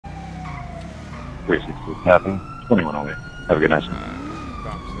360 tapping. 21 only. Have a good night, sir.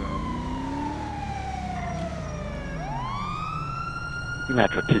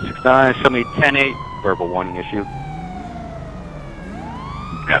 Metro 269, show me 10-8, verbal warning issue.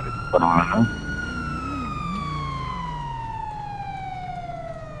 Got it. What's going on?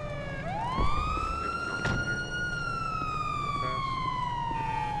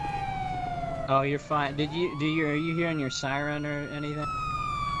 Oh, you're fine. Are you hearing your siren or anything?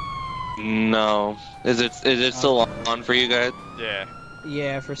 No. Is it still on for you guys? Yeah.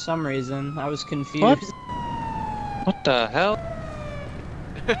 Yeah, for some reason. I was confused. What the hell?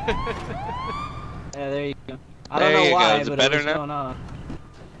 Yeah, there you go. I There don't you know go. why, Is it but better it was now? going on.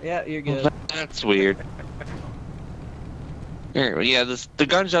 Yeah, you're good. That's weird. Yeah, the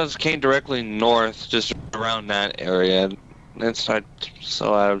gunshots came directly north, just around that area.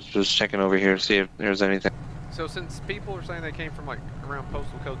 So I was just checking over here to see if there's anything. So since people are saying they came from like around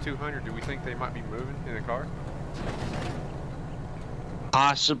postal code 200, do we think they might be moving in a car?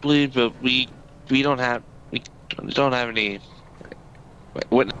 Possibly, but we don't have any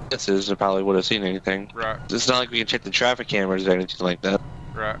witnesses that probably would have seen anything. Right. It's not like we can check the traffic cameras or anything like that.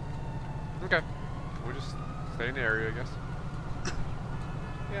 Right. Okay. We'll just stay in the area, I guess.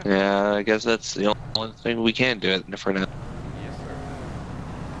 Yeah, I guess that's the only thing we can do it for now. Yes, sir.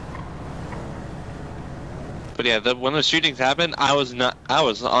 But yeah, when the shootings happened, I was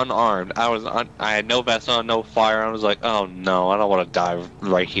unarmed. I had no vest on, no fire. I was like, oh no, I don't want to die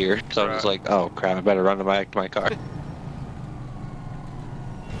right here. So I was like, oh crap, I better run back to my car.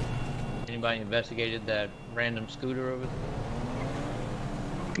 Anybody investigated that random scooter over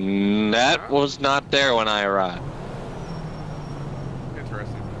there? That was not there when I arrived.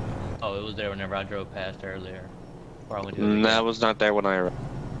 Interesting. Oh, it was there whenever I drove past earlier. Before I went to it That was not there when I arrived.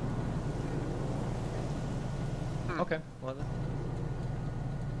 Okay, well then.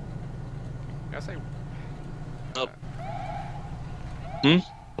 I say. Oh.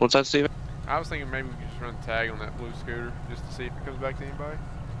 What's that, Steven? I was thinking maybe we could just run the tag on that blue scooter just to see if it comes back to anybody.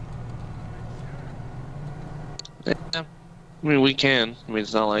 Yeah. I mean, we can. I mean,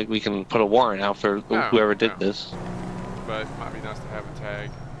 it's not like we can put a warrant out for whoever did this. But it might be nice to have a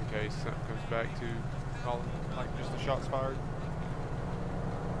tag in case something comes back to all, like just the shots fired.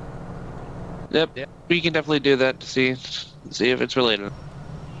 Yep. We can definitely do that to see if it's related.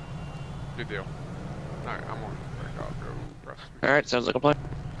 Good deal. Alright, I'm on break off, bro. Alright, sounds like a plan.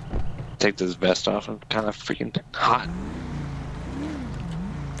 Take this vest off. I'm kind of freaking hot.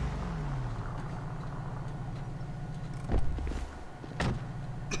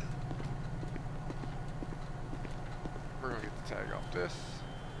 We're gonna get the tag off this.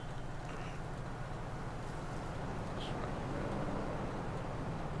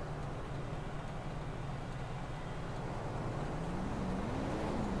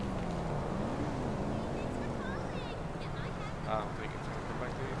 I don't think it's gonna come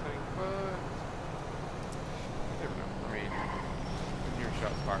back to anything, but you never know. I mean, when you hear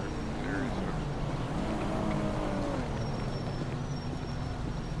shots fired, there is.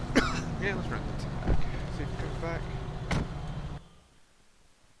 Yeah, let's run the tag. See if it comes back.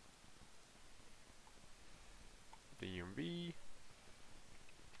 DMB.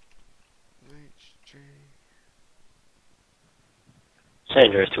 HJ. San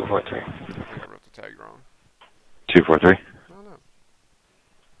Andreas 243. I think I wrote the tag wrong. 243. I don't know.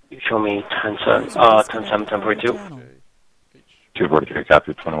 You show me 10-7, 1042. 243,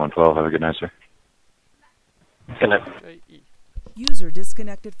 copy 2112. Have a good night, sir. Good night. User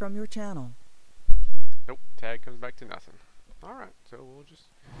disconnected from your channel. Nope, tag comes back to nothing. Alright, so we'll just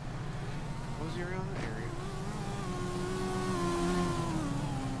mosey around the area.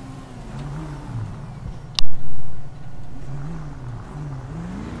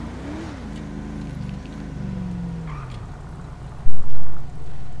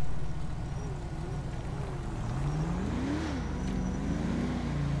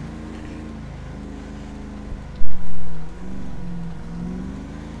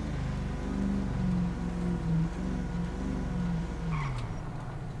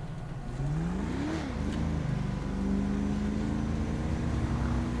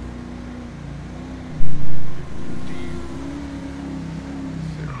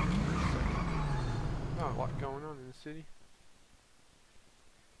 Not a lot going on in the city.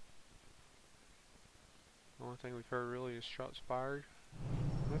 The only thing we've heard really is shots fired.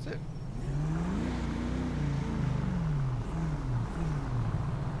 That's it.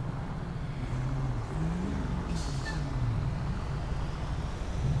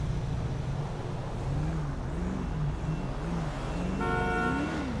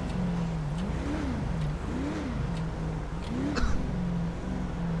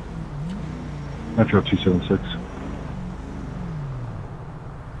 Metro 276.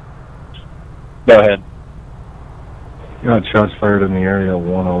 Go ahead. You had shots fired in the area,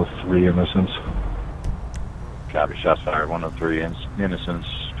 103 innocents. Copy, shots fired, 103, innocence,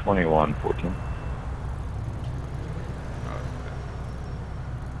 2114.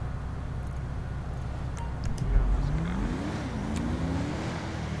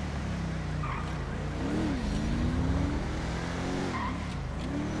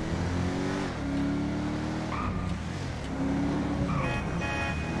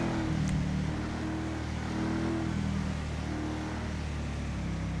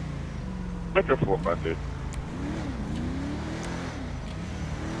 Metro 452.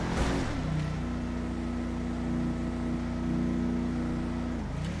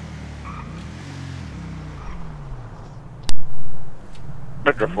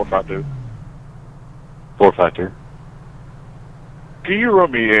 Metro 452. 452. Can you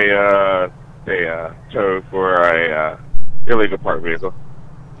run me a tow for a illegal parked vehicle?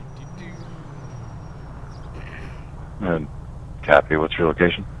 And copy, what's your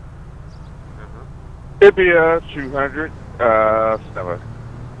location? It'd be 200, Snella.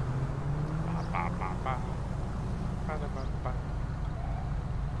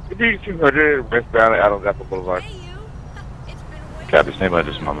 It'd be 200 westbound out of Apple Boulevard. Copy, stay by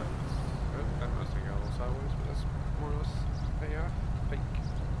just a moment. That must have gone a little sideways, but that's more or less AI, I think.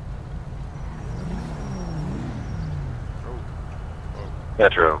 Oh.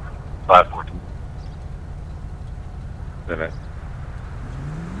 Metro 514. Then it.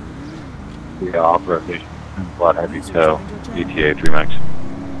 Yeah, off rotation. Flat heavy tow. ETA 3 max.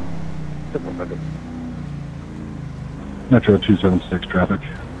 Metro 276 traffic.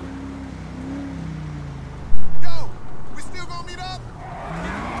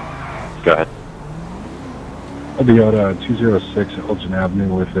 Go ahead. I'll be out 206 Elgin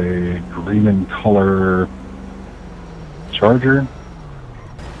Avenue with a green in color Charger.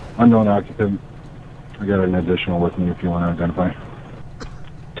 Unknown occupant. I got an additional with me if you want to identify.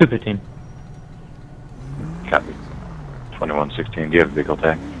 215. Copy. 2116. Do you have a vehicle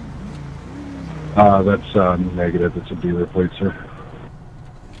tag? That's negative. It's a dealer plate, sir.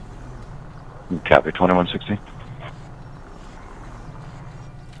 Copy. 2116.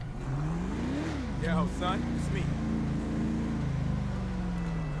 Yo, son, it's me.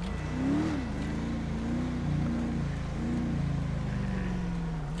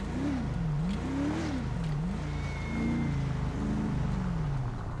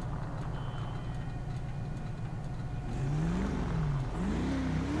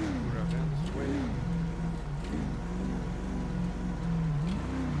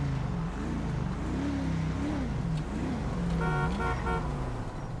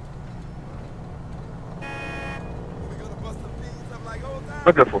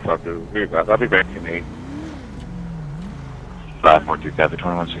 Metro 452. I'll be back in 8. 542. Copy.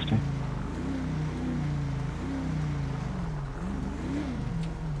 2116.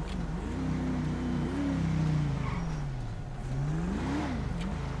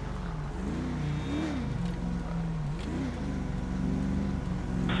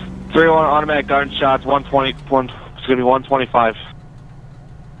 Three-one automatic gunshots. 120. It's gonna be 125.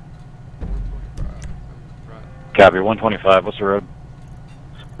 Copy. 125. What's the road?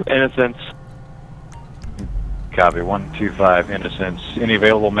 Innocence. Copy. 125. Innocence. Any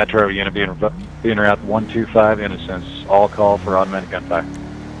available Metro unit being route 125. Innocence. All call for automatic gunfire.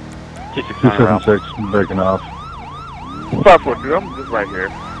 276 breaking off. 542. I'm just right here.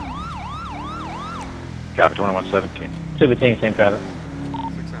 Copy. 2117. 215, same traffic.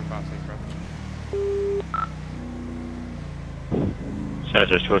 695, same traffic. San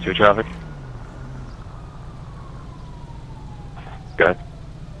Jose 202 traffic. Go ahead.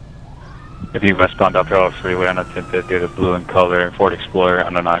 If you westbound up Trail Freeway on attempted due to blue in color, Ford Explorer,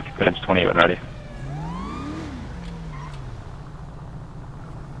 unknown occupants, 28 when ready.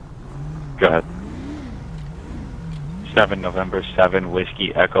 Go ahead. 7 November 7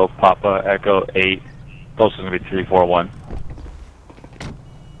 Whiskey Echo Papa Echo 8. Postal is going to be 341.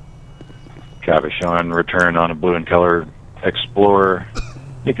 Copy, showing return on a blue in color Explorer,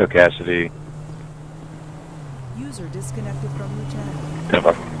 Nico Cassidy. User disconnected from your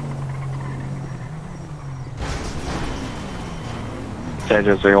channel. San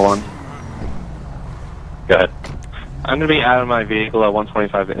Jose 01. Go ahead. I'm gonna be out of my vehicle at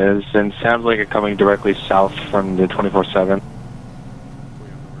 125 is, and sounds like it's coming directly south from the 24/7. We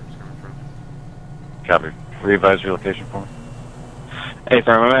don't know where it's coming from. Copy. Revise your location for me. Hey,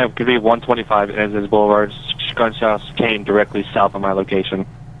 firm, I'm gonna be 125 is Boulevard. Gunshots came directly south of my location.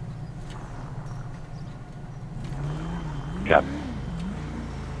 Copy.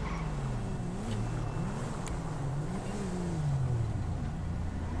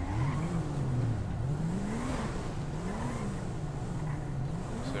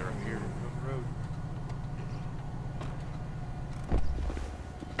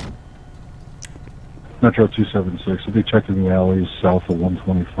 Metro 276. I'll be checking the alleys south of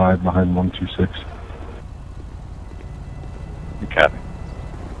 125 behind 126. Copy.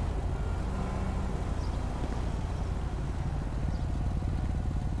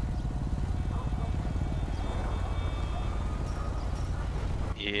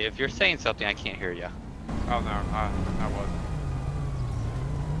 If you're saying something, I can't hear you. Oh no, I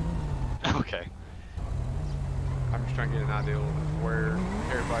wasn't. Okay. I'm just trying to get an idea of where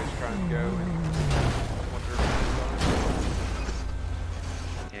everybody's trying to go and what they're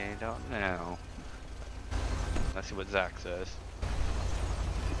I don't know. Let's see what Zach says.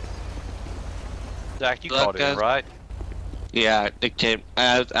 Zach, you Look, called in, right? Yeah, it came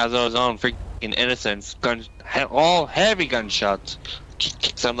as I was on freaking Innocence, guns, all heavy gunshots.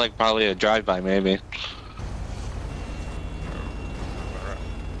 Sound like probably a drive-by, maybe.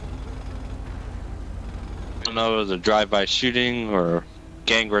 I don't know if it was a drive-by shooting or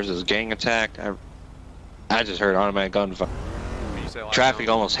gang versus gang attack. I just heard automatic gunfire. Traffic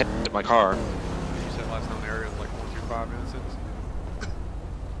almost hit my car. You said last time the area was like 125 Innocence?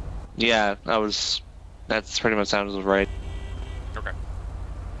 Yeah, that's pretty much sounds right. Okay.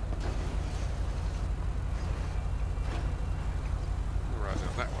 We'll ride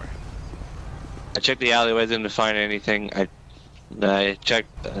down that way. I checked the alleyways, didn't find anything. I checked.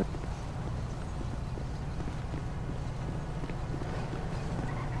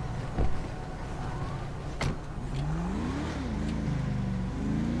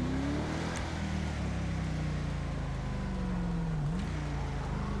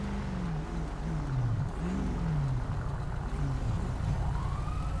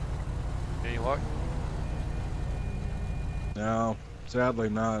 Any luck? No, sadly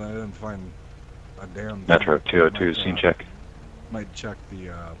not. I didn't find a damn thing. Metro 202, scene check. Might check the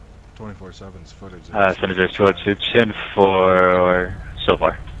 24/7's footage. Senator 202, 10 for so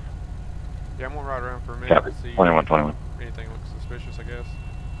far. Yeah, I'm gonna ride around for a minute Copy. and see 21. anything looks suspicious, I guess.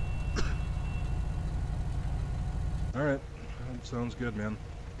 All right, that sounds good, man.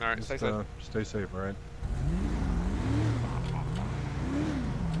 All right, stay safe. Stay safe, all right?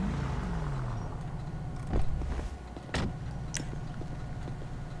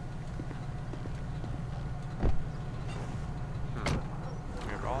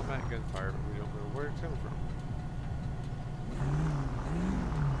 We have automatic gunfire, but we don't know where it's coming from.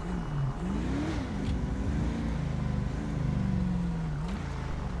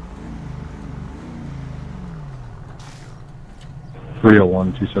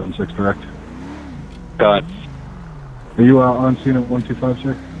 .301 276 direct. Got. Are you on scene at 125,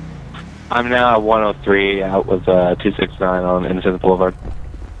 sir? I'm now at 103, out with 269 on Innocence Boulevard.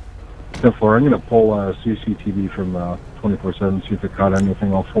 10-4, I'm going to pull CCTV from 24/7, see if it caught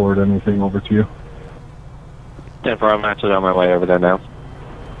anything. I'll forward anything over to you. 10-4, I'm actually on my way over there now.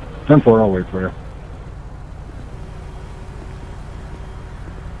 10-4, I'll wait for you.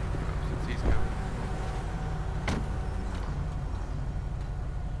 Since he's coming.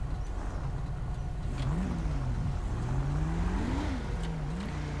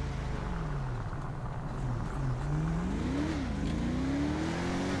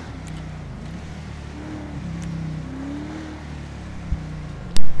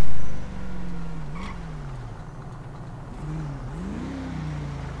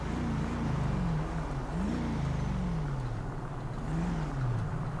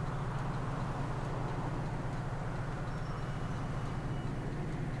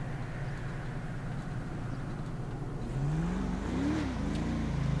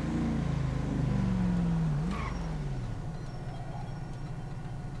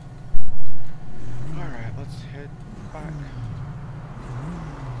 Alright, let's head back.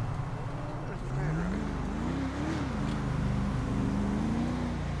 Where's the man right?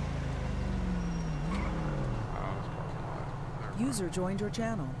 Oh, it's parking lot. Never mind. User joined your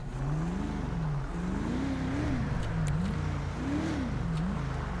channel.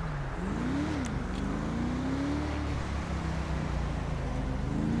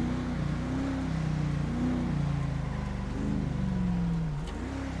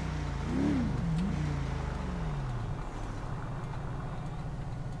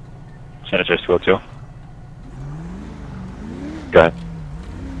 Senator 202. Go ahead.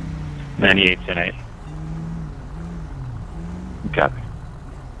 98, 10-8. Copy. See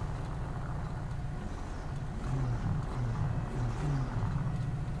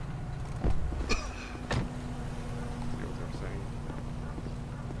what they're saying.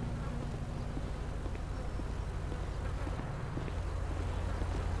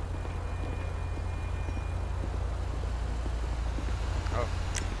 Oh,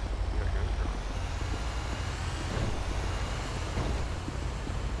 you got a gun drawn.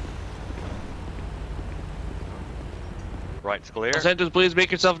 Right's clear. Los Santos, please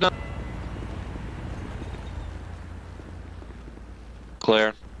make yourself known.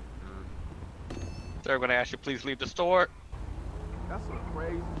 Clear. They're going to ask you please leave the store. That's some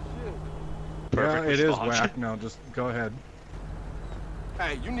crazy shit. Yeah, Perfect it is response. whack. No, just go ahead.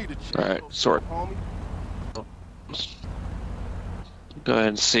 Hey, you need to check. Alright, sort. Homie. Go ahead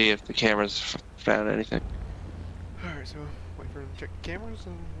and see if the cameras found anything. Alright, so wait for him to check the cameras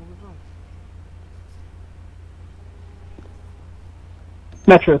and we'll move on.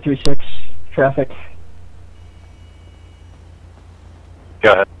 Metro 36, traffic.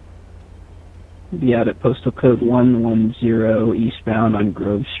 Go ahead. Be out at postal code 110 eastbound on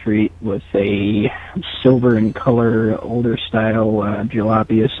Grove Street with a silver in color, older style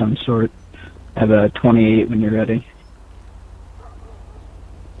jalopy of some sort. Have a 28 when you're ready.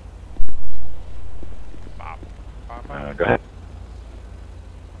 Go ahead.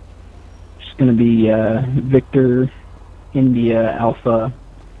 It's going to be Victor India Alpha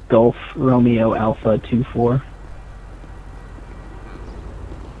Golf Romeo Alpha 24.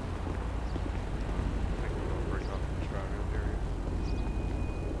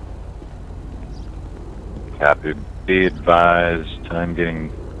 Copy. Be advised, I'm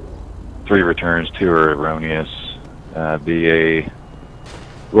getting 3 returns, 2 are erroneous. Be a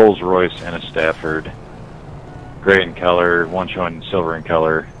Rolls Royce and a Stafford. Gray in color, 1 showing silver in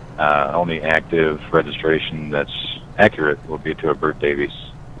color. Only active registration that's accurate will be to a Bert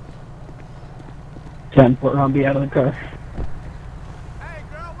Davies. 10, Port Ron, be out of the car.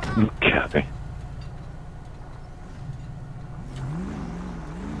 Copy.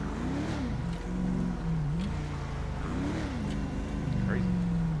 Crazy.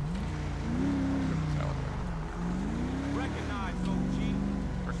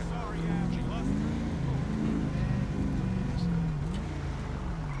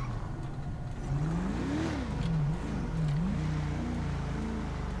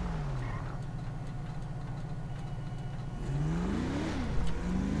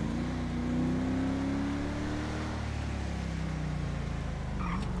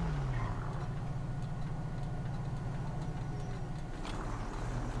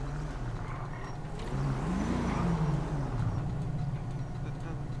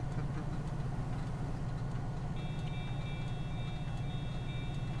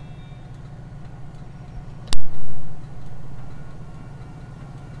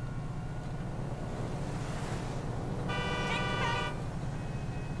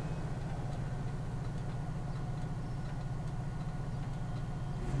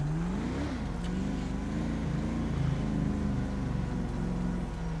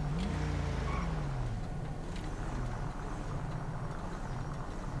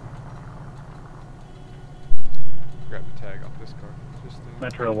 Grab the tag off this car. Just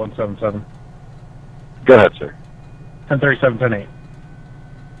Metro 177. Go ahead, sir. 1037, 108.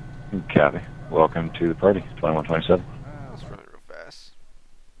 Copy. Welcome to the party, 2127. let's run it real fast.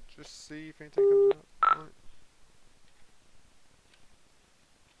 Just see if anything comes up. Alright.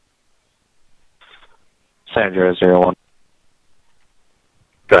 Sandra 01.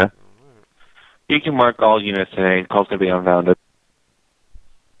 Go ahead. You can mark all units today. Call's going to be unfounded.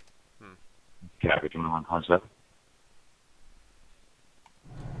 Copy, 2127.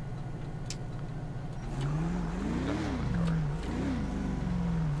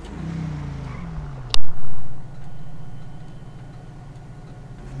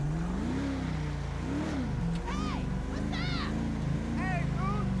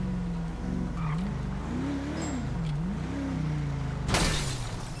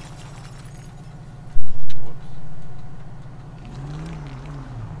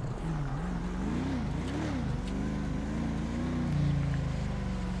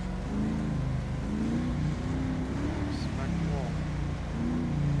 Smack the wall.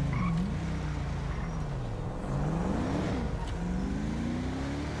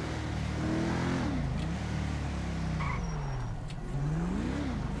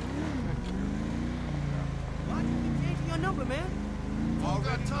 Why did you change your number, man? All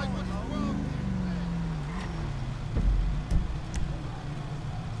got time. What's wrong?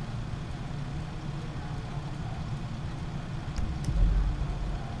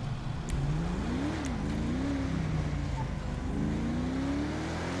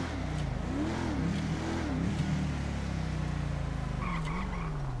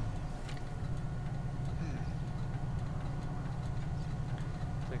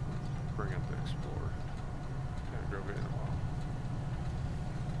 I think we'll bring up the Explorer. Haven't drove it in a while.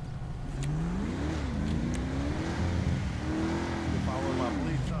 You're following my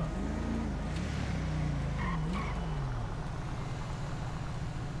police, huh?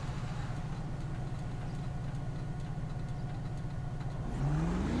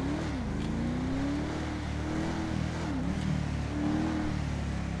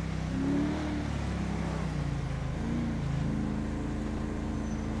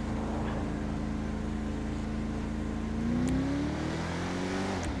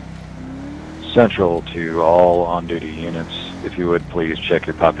 Central to all on-duty units, if you would please check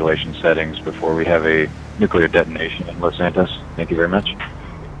your population settings before we have a nuclear detonation in Los Santos. Thank you very much.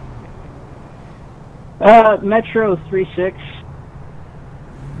 Metro 3-6.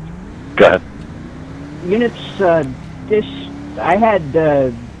 Go ahead. Units, I had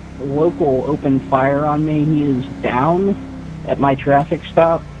local open fire on me. He is down at my traffic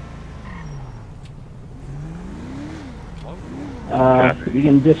stop. You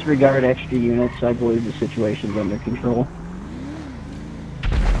can disregard extra units. I believe the situation's under control.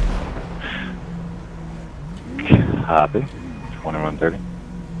 Copy. 2130.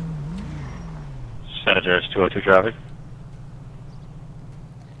 Senator is 202 traffic.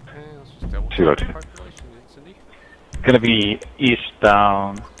 202. Gonna be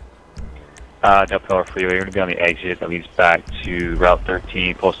eastbound Del Pillar Freeway. We're gonna be on the exit that leads back to Route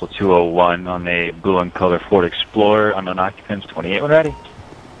 13, Postal 201 on a blue and color Ford Explorer. Unknown occupants, 28 when ready.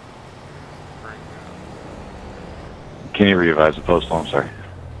 Can you revise the postal? I'm sorry.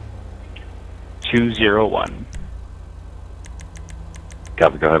 201.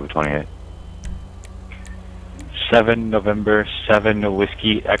 Copy. Go ahead with 28. 7 November 7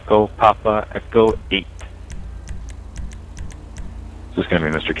 Whiskey Echo Papa Echo 8. Is this going to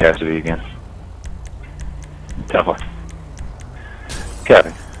be Mr. Cassidy again? Definitely.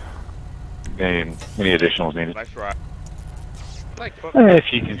 Copy. Any additionals needed? Nice try.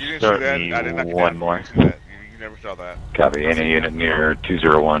 If you can didn't start see that? me I did not one more. You never saw that. Copy. Any unit near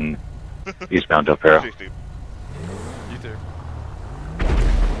 201 eastbound Del Perro. You too.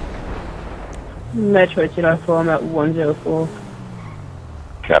 Metro 294, I'm at 104.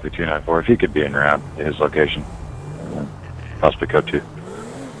 Copy 294. If he could be en route to his location. Possibly code 2.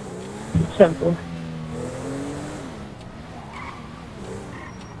 7-4.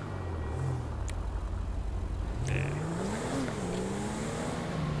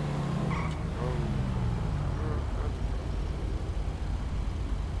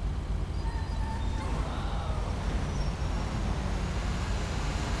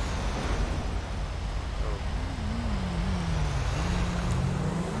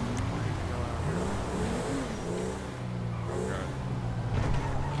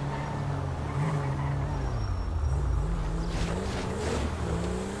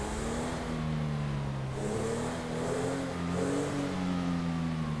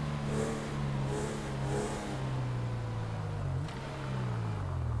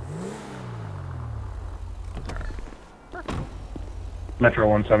 Metro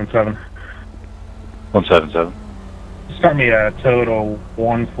 177. 177. Start me at total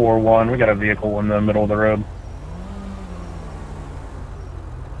 141. We got a vehicle in the middle of the road.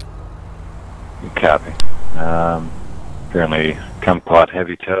 Copy. Apparently, Kumquat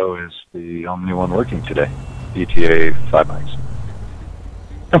Heavy Tow is the only one working today. ETA 5 mics.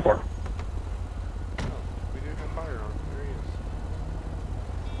 10-4. We do have fire on. There he is.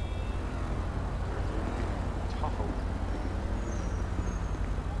 Tahoe.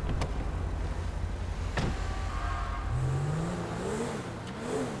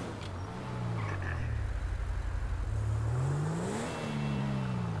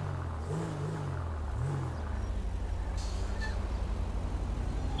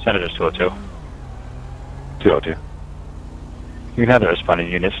 Senator's 202. 202. You can have the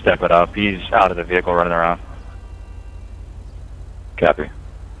responding unit step it up. He's out of the vehicle running around. Copy.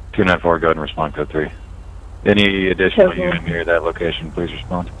 294, go ahead and respond code 3. Any additional unit near that location, please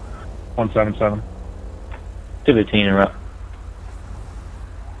respond. 177. 215 en route.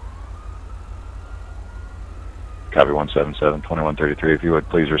 Copy 177, 2133, if you would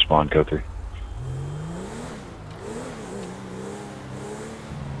please respond code 3.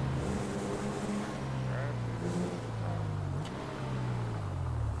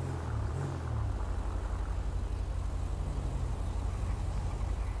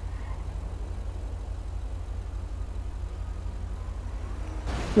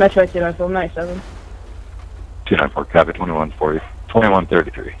 Metro 294, 97. 294, copy 2140,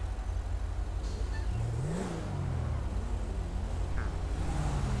 2133.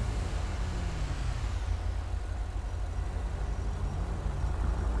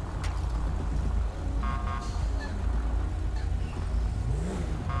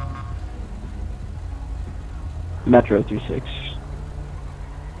 Metro 36.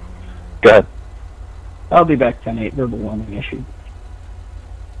 Go ahead. I'll be back 10-8. Verbal warning issued.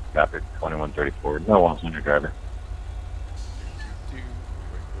 Copy 2134. No loss on your driver.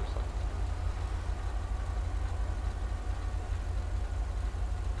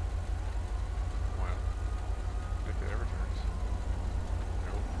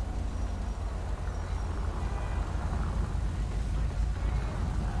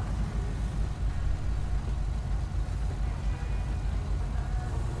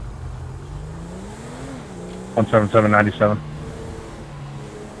 17797.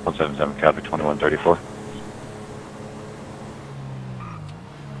 177, copy, 2134.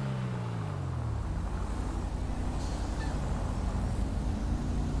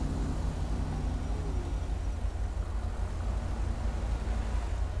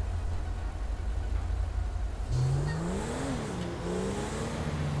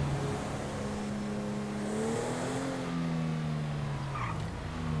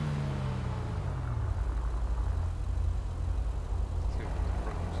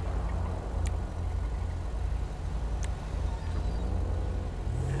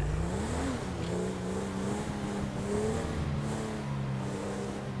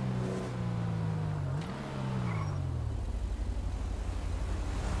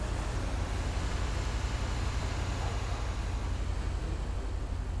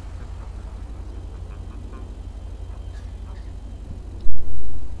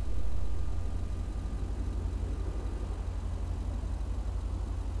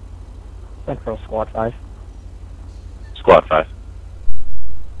 Central Squad 5. Squad 5.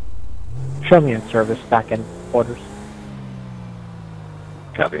 Show me in service, back in orders.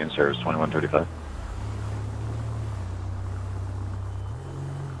 Copy, in service, 2135.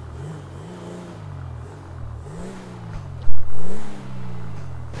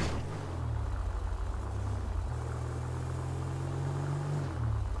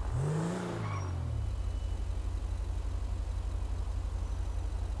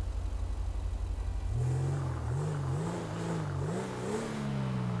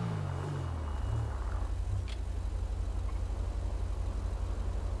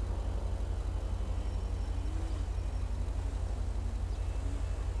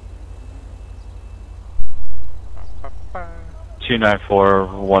 Bye.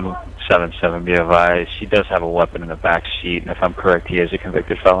 294177, be advised. She does have a weapon in the back seat, and if I'm correct, he is a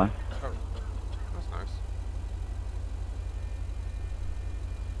convicted felon. Oh, that's nice.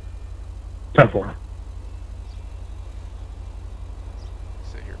 10-4.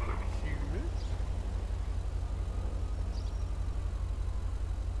 Sit here for a few minutes.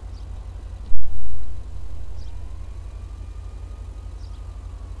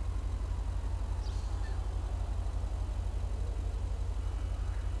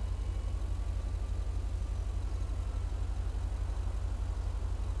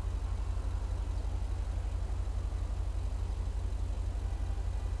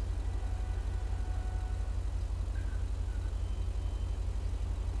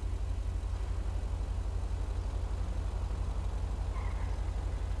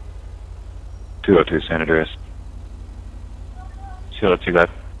 .202 San Andreas. 202, guys.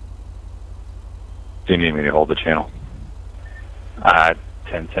 Do you need me to hold the channel? 10-10,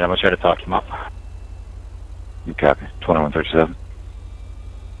 I'm going to try to talk him up. You copy, 2137.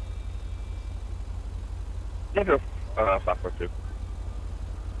 Central, 542.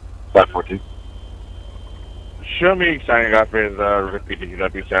 542. Show me signing off with repeat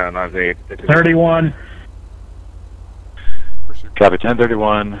DGW sign on the 31. Copy,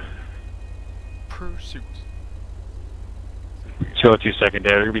 1031. Pursuit. 202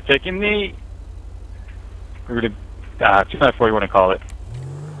 secondary, we're going to be taking the... We're going to... 294, you want to call it?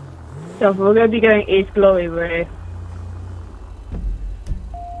 So we're gonna be going East Glory Way.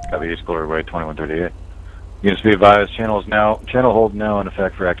 Copy, East Glory Way, 2138. Units be advised, channel hold now in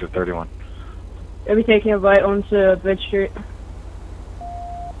effect for active 31. We'll be taking a right onto Bridge Street.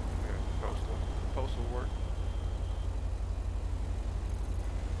 Postal work.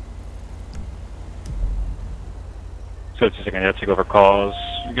 So it's a second, let's take over calls.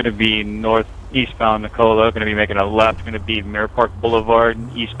 You're going to be northeastbound Nicola, going to be making a left, going to be Mirror Park Boulevard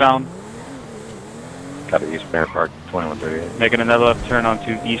eastbound. Copy, East Mirror Park, 2138. Making another left turn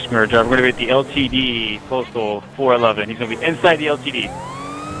onto East Mirror Drive. We're going to be at the LTD, postal 411. He's going to be inside the LTD.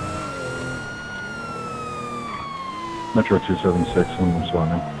 Metro 276, I'm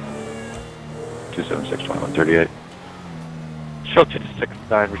responding. 276, 2138. Show to the 6th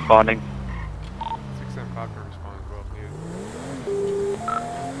side, responding. 675 can respond as well if needed.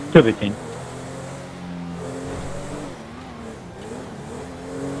 218.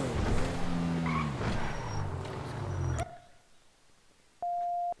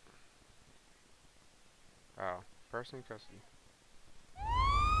 Person in custody.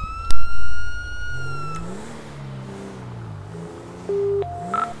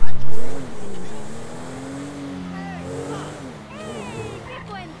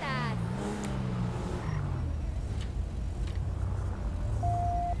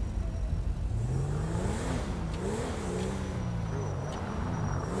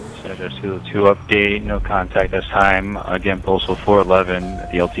 Senator 202 update, no contact this time. Again, postal 411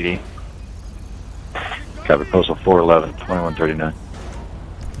 at the LTD. Copy, postal 411, 2139.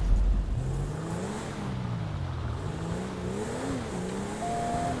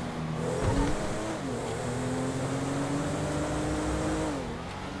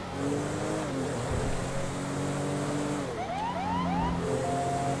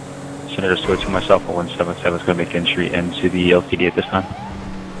 Senator Stewart to myself, 177 is going to make entry into the LTD at this time.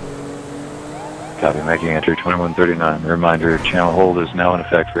 Copy, making entry 2139. Reminder, channel hold is now in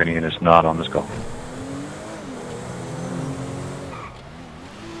effect for any units not on this call.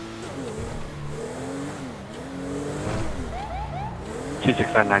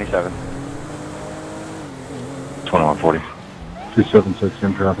 $26997. 2140. 276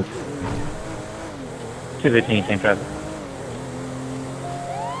 in traffic. 215, same traffic.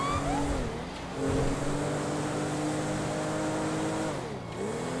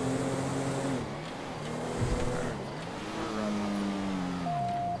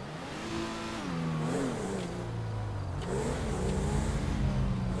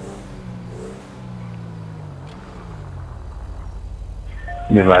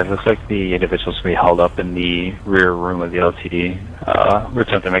 Advised, looks like the individuals will be held up in the rear room of the LTD. We're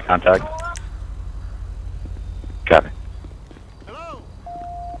attempting to make contact. Copy.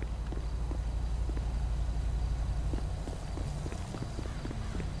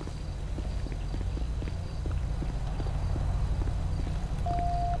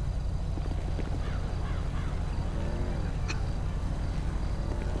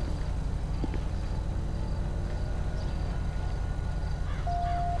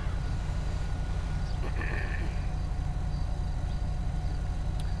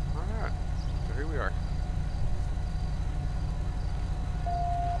 Alright, so here we are.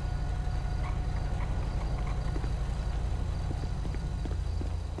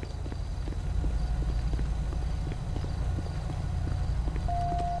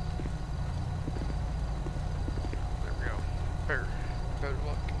 There we go. Better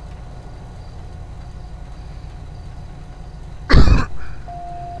luck.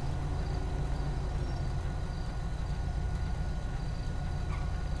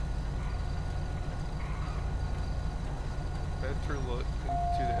 Better look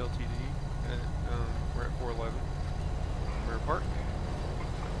into the LTD, and we're at 411. We're parked.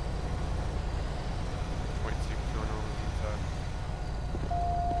 Wait to see what's going on the inside.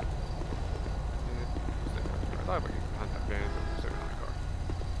 Yeah, I thought we could hunt that van, but we're sitting in the car.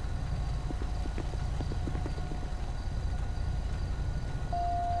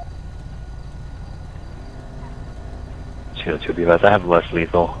 CO2 be advised, I have less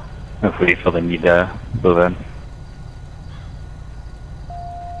lethal if we feel the need to move in.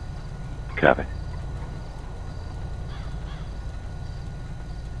 Copy.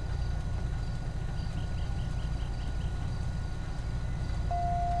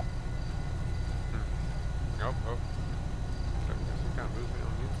 Oh. Some kind of movement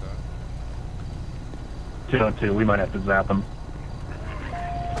on the inside. 202, we might have to zap him.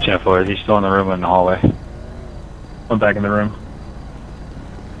 Channel 4, is he still in the room or in the hallway? I'm back in the room.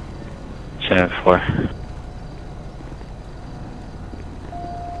 Channel 4.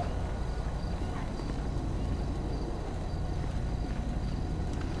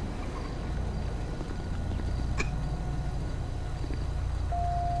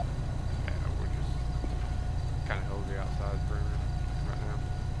 Kind of hold the outside perimeter right now.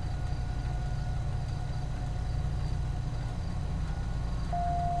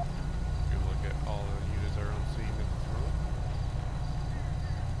 You look at all the units that are on scene at this moment.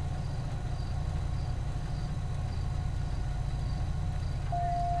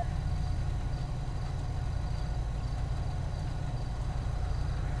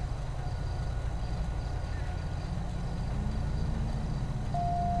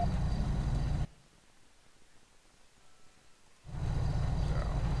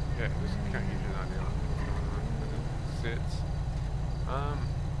 Yeah, this kind of gives you an idea on what's going on as it sits.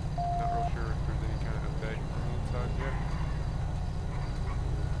 Not real sure if there's any kind of update on the inside yet.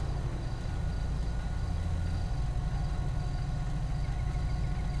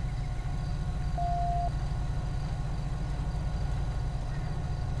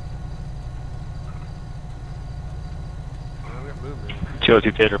 We got movement.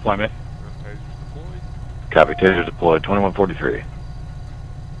 202 taser deployment. Tasers deployed. Copy, taser deployed, 2143.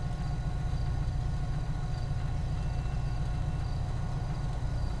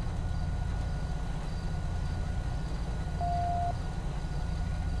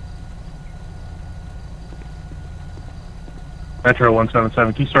 Metro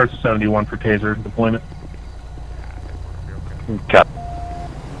 177, can you start to 71 for taser deployment? Copy.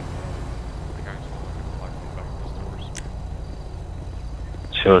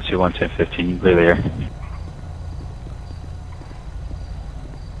 Show us your 11015, clear the air.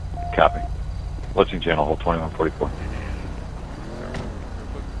 Copy. Blitzing channel, hold 2144.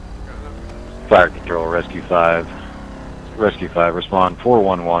 Fire control, rescue 5. Rescue 5, respond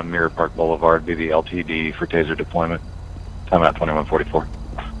 411 Mirror Park Boulevard, be the LTD for taser deployment. Timeout 2144.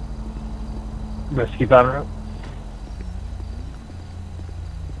 Rescue 5 route.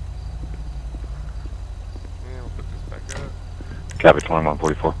 Yeah, we'll put this back up. Copy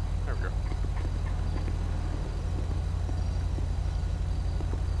 2144. There we go.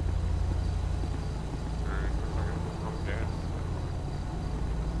 Alright, I'm dead.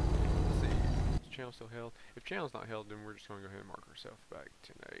 Let's see. Is channel still held? If channel's not held, then we're just going to go ahead and mark ourselves back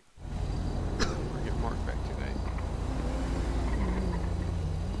 10-8. Or get marked back 10-8.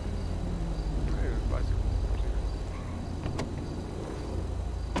 Hey, there's a bicycle.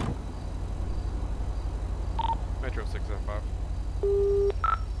 Metro 675.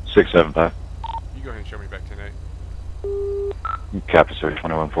 675. You go ahead and show me back 10-8. Copy, sir,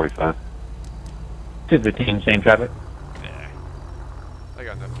 2145. 215, same traffic. Yeah. I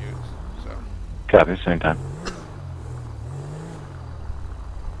got enough units, so. Copy, same time.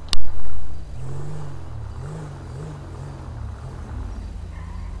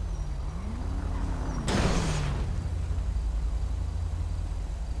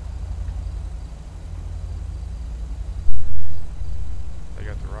 I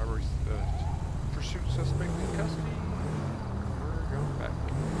got the robbery, pursuit suspect in custody. We're going back.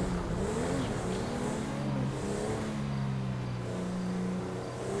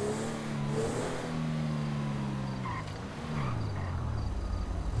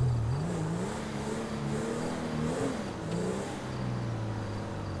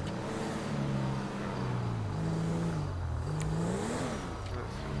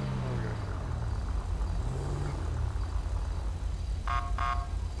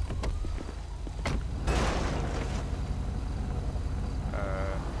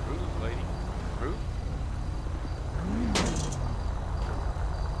 Move, lady. Move.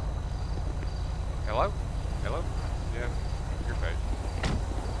 Hello? Hello? Yeah, your face.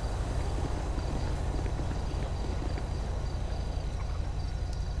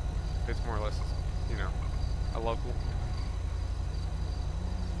 It's more or less, you know, a local.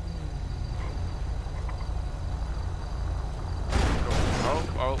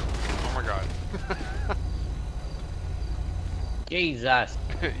 Oh my god. Jesus.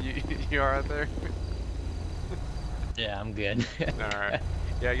 you alright there? Yeah, I'm good. Alright.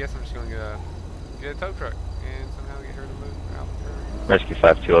 Yeah, I guess I'm just gonna get a tow truck and somehow get her to move out. Rescue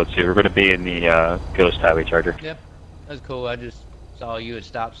 5202. We're going to be in the Ghost Highway Charger. Yep, that's cool. I just saw you had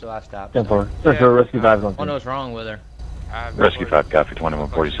stopped, so I stopped. 10-4. Central Rescue 5 on I know what's wrong with her. Rescue 5, copy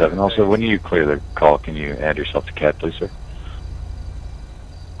 2147. Also, when you clear the call, can you add yourself to CAT, please, sir?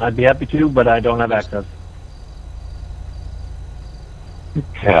 I'd be happy to, but I don't have access.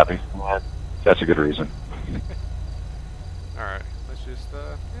 Copy. That's a good reason. Alright, let's just,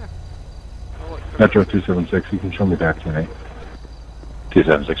 yeah. Metro 276, you can show me back tonight.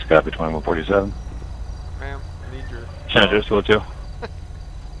 276, copy 2147. Ma'am, I need your... Senator 202.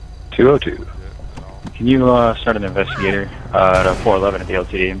 202. Can you start an investigator at 411 at the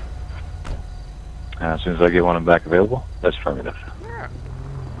LTD? As soon as I get one back available, that's affirmative. Yeah.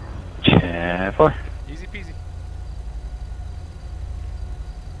 10-4. Easy peasy.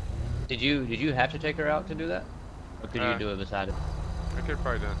 Did you have to take her out to do that? Or could you do it beside it? I could have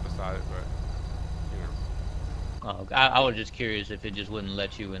probably done it beside it, but, you know. Oh, I was just curious if it just wouldn't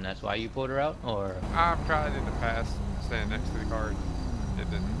let you and that's why you pulled her out, or? I've tried in the past, standing next to the car, it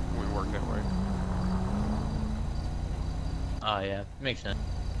wouldn't work that way. Oh yeah, makes sense.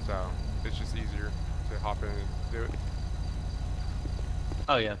 So, it's just easier to hop in and do it.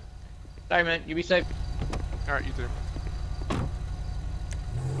 Oh yeah. Sorry man, you be safe. Alright, you too.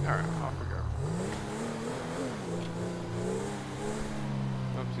 Alright, off we go.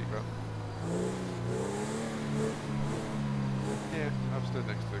 Oh, seatbelt. Yeah, I've stood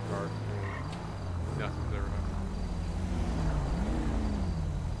next to the car and nothing's ever happened.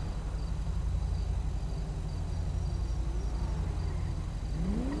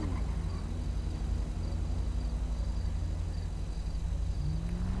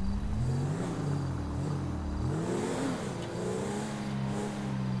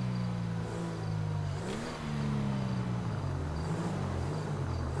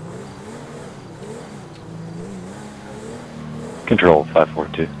 Control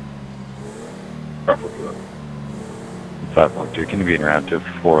 542. 542, can you be en route to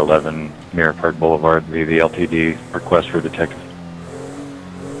 411 Mirror Park Boulevard via the LTD? Request for detective.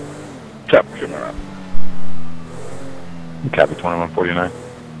 Copy, show me around. Copy 2149.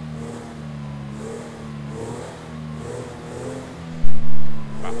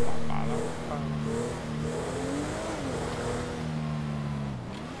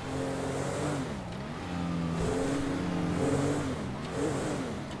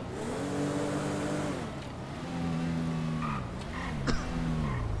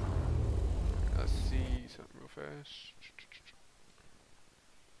 Let's see something real fast.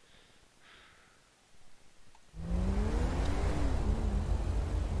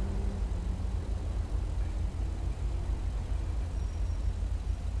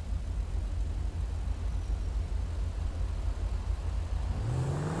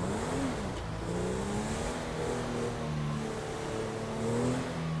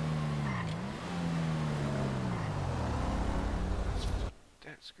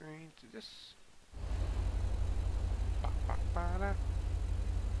 That screen to this. Ba-ba-ba-da.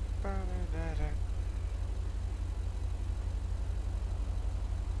 Ba-da-da-da.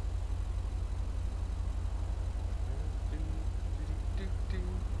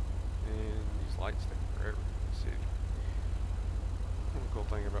 And these lights take forever in the city. One cool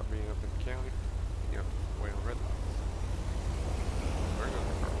thing about being up in the county, you have to wait on red lights. There goes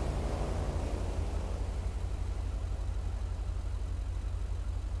the car.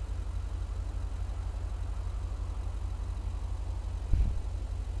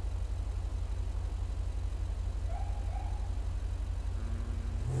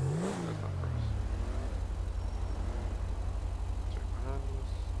 That's not for us. Check behind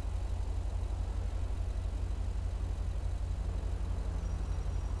us.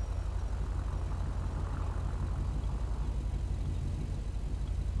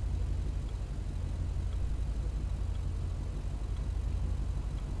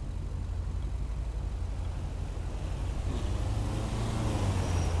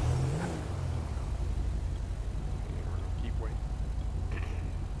 Keep waiting.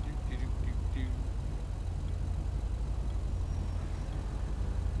 Do.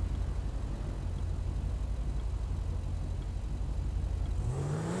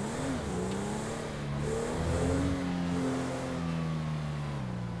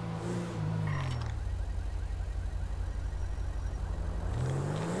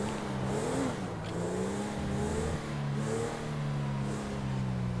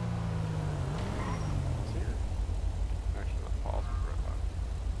 It's here. Actually, let's pause at the red light.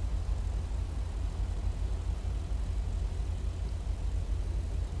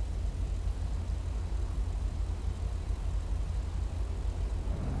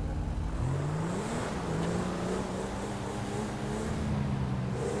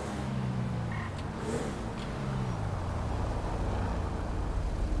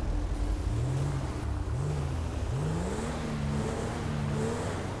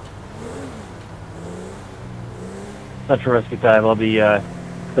 Central Rescue 5, I'll be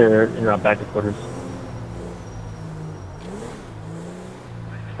clear en route back to quarters.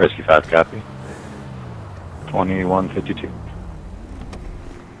 Rescue 5, copy. 2152.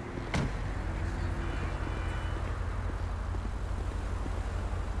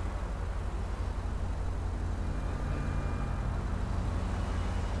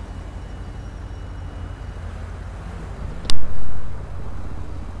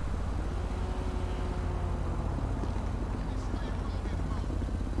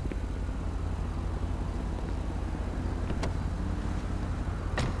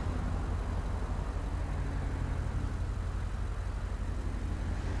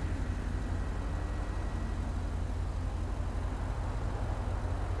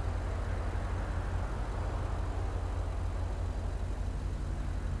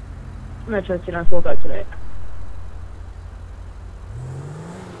 Metro 294 back today.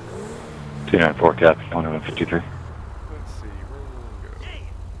 294, copy. 2153. Let's see, where we want to go?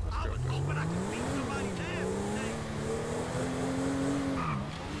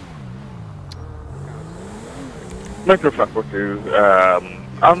 Let's go. Metro 542,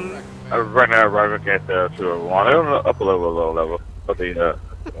 I'm right now arriving at 201. I don't know, up a level, low level. But the,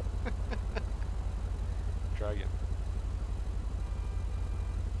 Try again.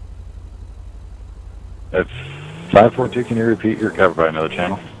 That's 542, can you repeat? You're covered by another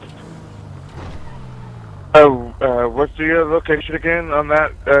channel. What's the location again on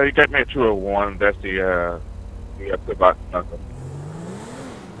that? You got me at 201. That's the up the box.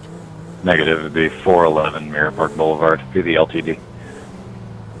 Negative would be 411 Mirror Park Boulevard, be the LTD.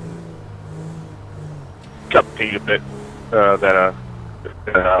 Can you bit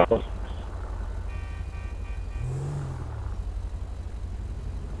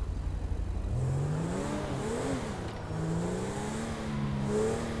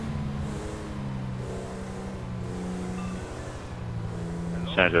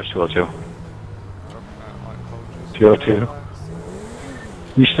San Andreas 202. 202.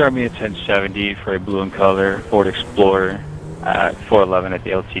 You start me at 1070 for a blue and color Ford Explorer at 411 at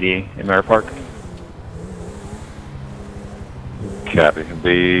the LTD in Mirror Park. Copy.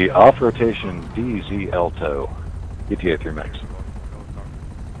 The off rotation DZ Alto, ETA 3 max.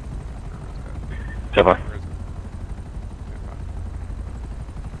 So far.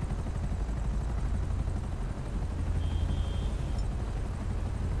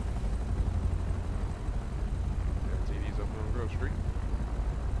 TV's open on Grove Street.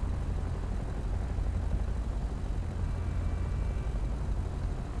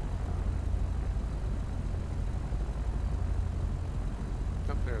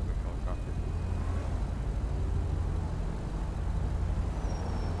 Up there's a helicopter.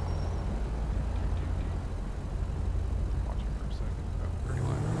 Watch it for a second. About 30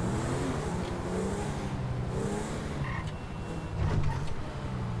 lines.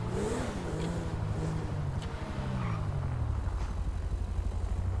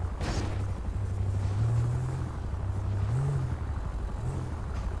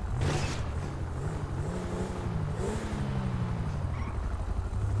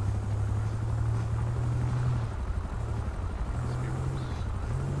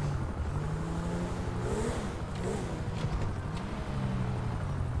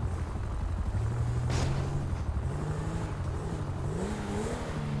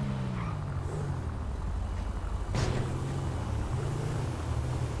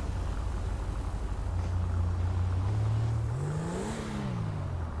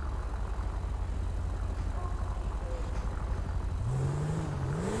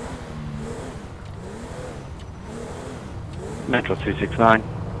 Metro 269.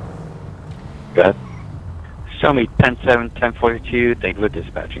 Go ahead. Show me 10-7, 1042. Thank you for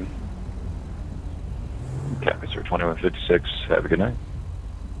dispatching. Copy, sir. 2156. Have a good night.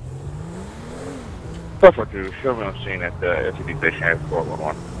 442, show me on scene at the LTD station at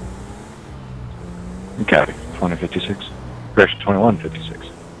 411. Copy. 2056. Correction, 2156.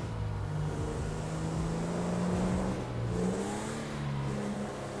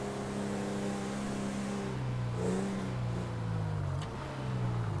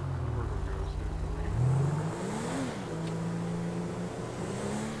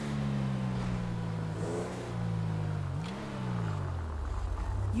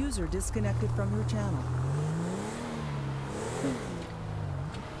 User disconnected from your channel.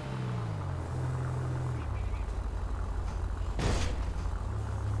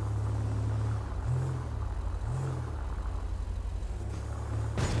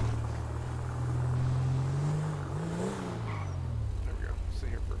 There we go. Sit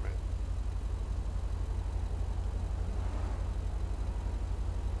here for a minute.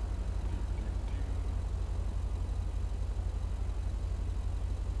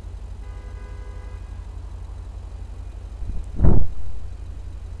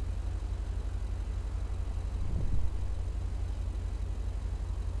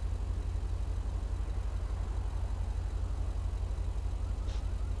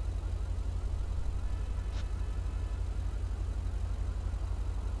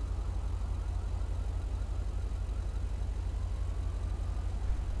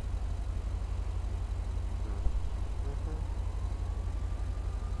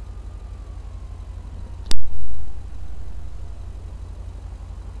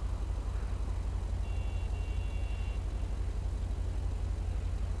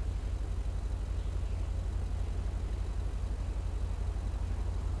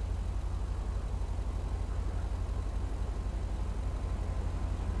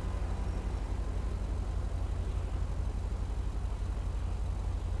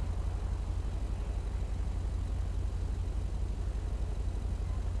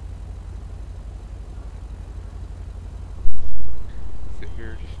 Sit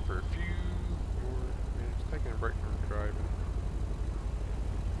here just for a few more minutes, taking a break from driving.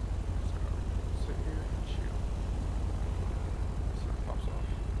 So, sit here and chill. Sun pops off.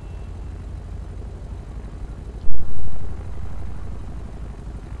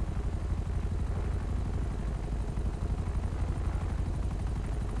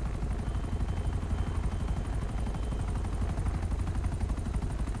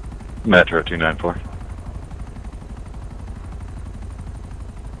 Metro 294.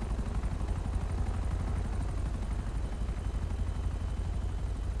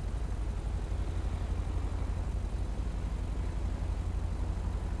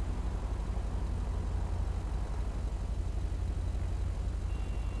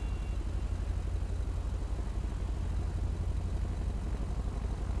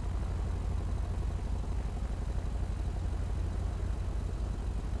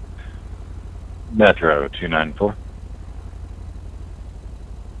 Metro 294.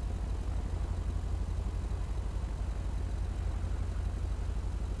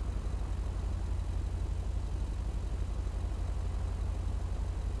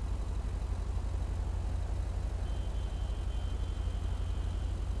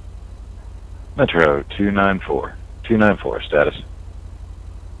 Metro 294. 294 status.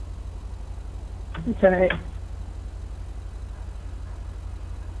 10-8.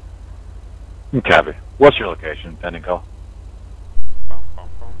 Copy. What's your location? Pending call. Alright,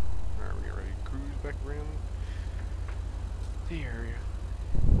 we get ready to cruise back around the area.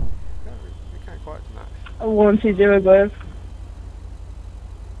 Yeah, we're kind of quiet tonight. 120, go ahead.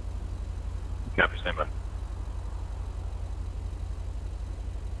 Copy, stand by.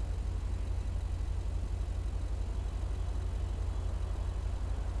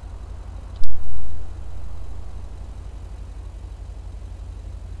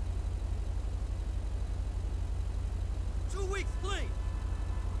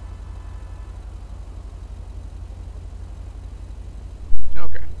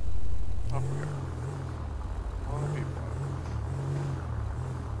 Okay. Off we go. A lot of people out.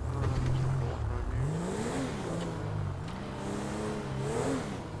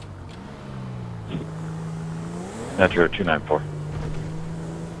 Metro 294.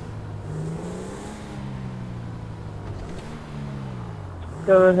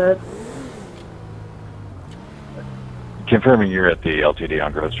 Go ahead. Confirming you're at the LTD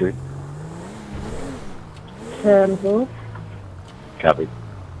on Grove Street. 10-4. Copy.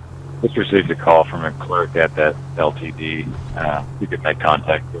 Just received a call from a clerk at that LTD. You could make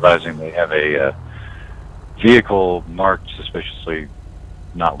contact, advising they have a vehicle marked suspiciously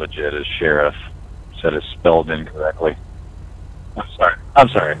not legit as sheriff. Said it's spelled incorrectly. I'm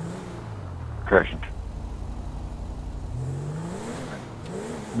sorry. Correction.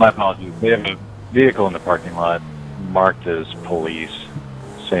 My apologies. They have a vehicle in the parking lot marked as police,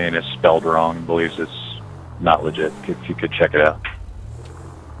 saying it's spelled wrong, believes it's not legit. If you could check it out.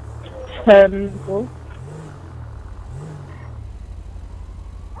 10-4.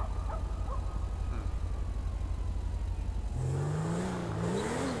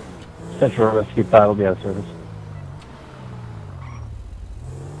 Central Rescue 5 will be out of service.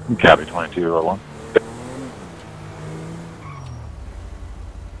 Copy 2201.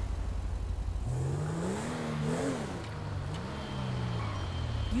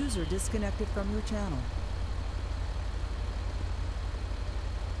 User disconnected from your channel.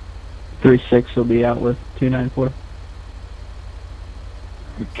 3-6 will be out with 294.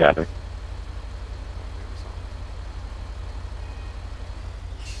 Copy.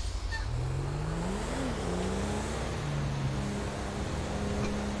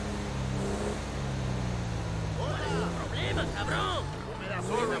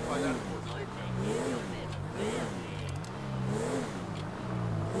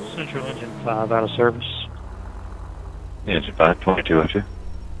 Central Engine 5 out of service. Engine 5, 2202.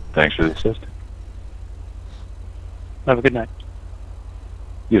 Thanks for the assist. Have a good night.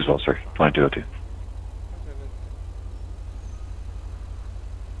 You as well, sir. 2202.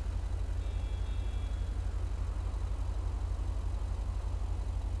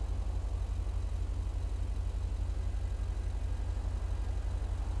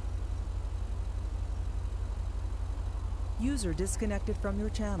 User disconnected from your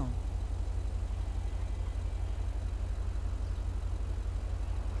channel.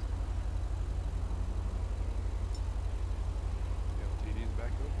 LTD is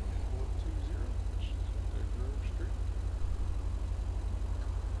back open at 120, which is at Grove Street.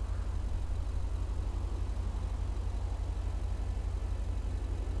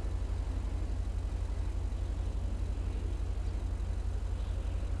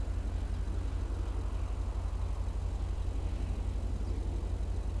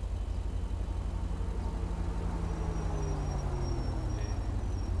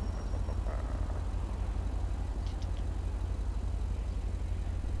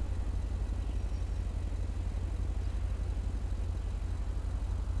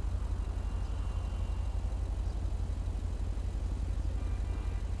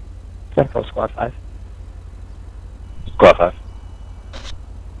 Central Squad 5. Squad 5.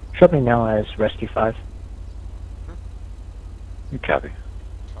 Show me now as Rescue 5. Copy.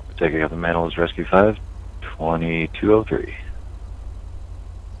 Taking out the mantle as Rescue 5, 2203.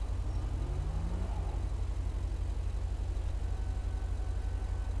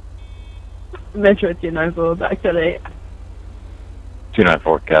 Metro 294, back to 8.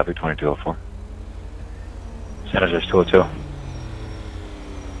 294, copy, 2204. Senators 202.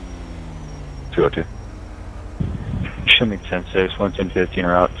 202. Show me 10-6, 110-15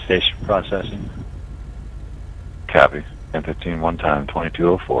 are out, station processing. Copy. 1015 one time,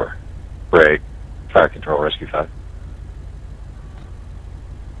 2204. Break. Fire control, Rescue 5.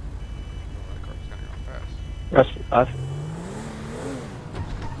 Rescue 5.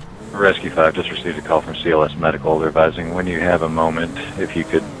 Rescue 5 just received a call from CLS Medical. They're advising when you have a moment, if you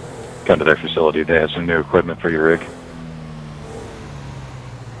could Come to their facility. They have some new equipment for your rig.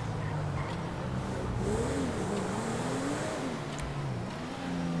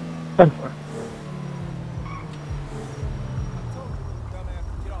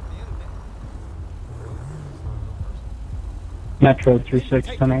 Metro 36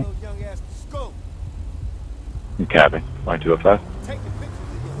 tonight. Copy. Line 205.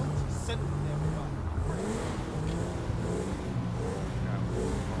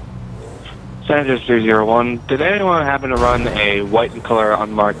 Santos 301, did anyone happen to run a white in color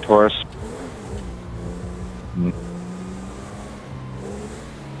unmarked Taurus? Mm.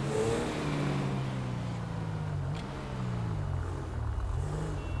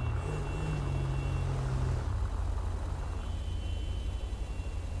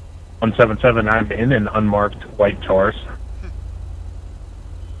 I'm in an unmarked white Taurus.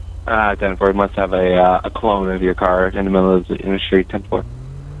 10-4, you must have a clone of your car in the middle of the street, 10-4.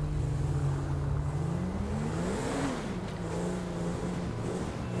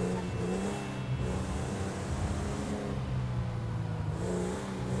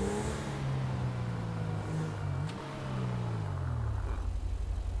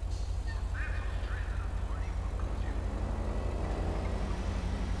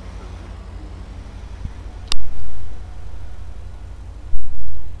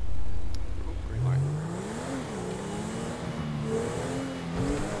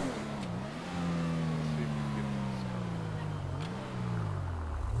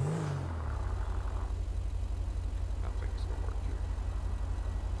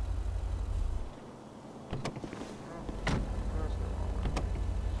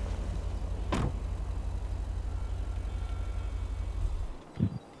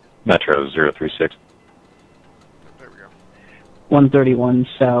 Metro 036. 131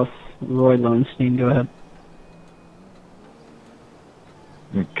 South, Roy Lowenstein, go ahead.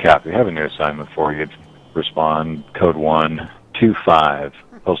 Copy. Have a new assignment for you. Respond. Code 125.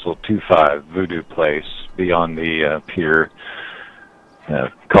 Postal 25. Voodoo Place. Be on the pier.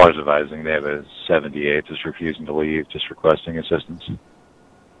 Callers advising they have a 78 just refusing to leave, just requesting assistance.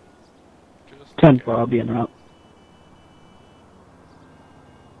 10-4, I'll be en route.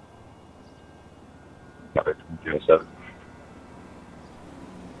 Copy. 207.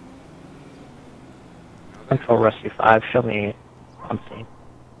 Control Rescue 5, show me on scene.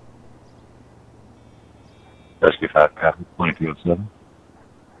 Rescue 5, copy. 2207.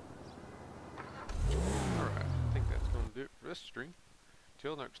 Alright, I think that's going to do it for this stream.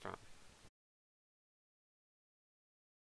 Till next time.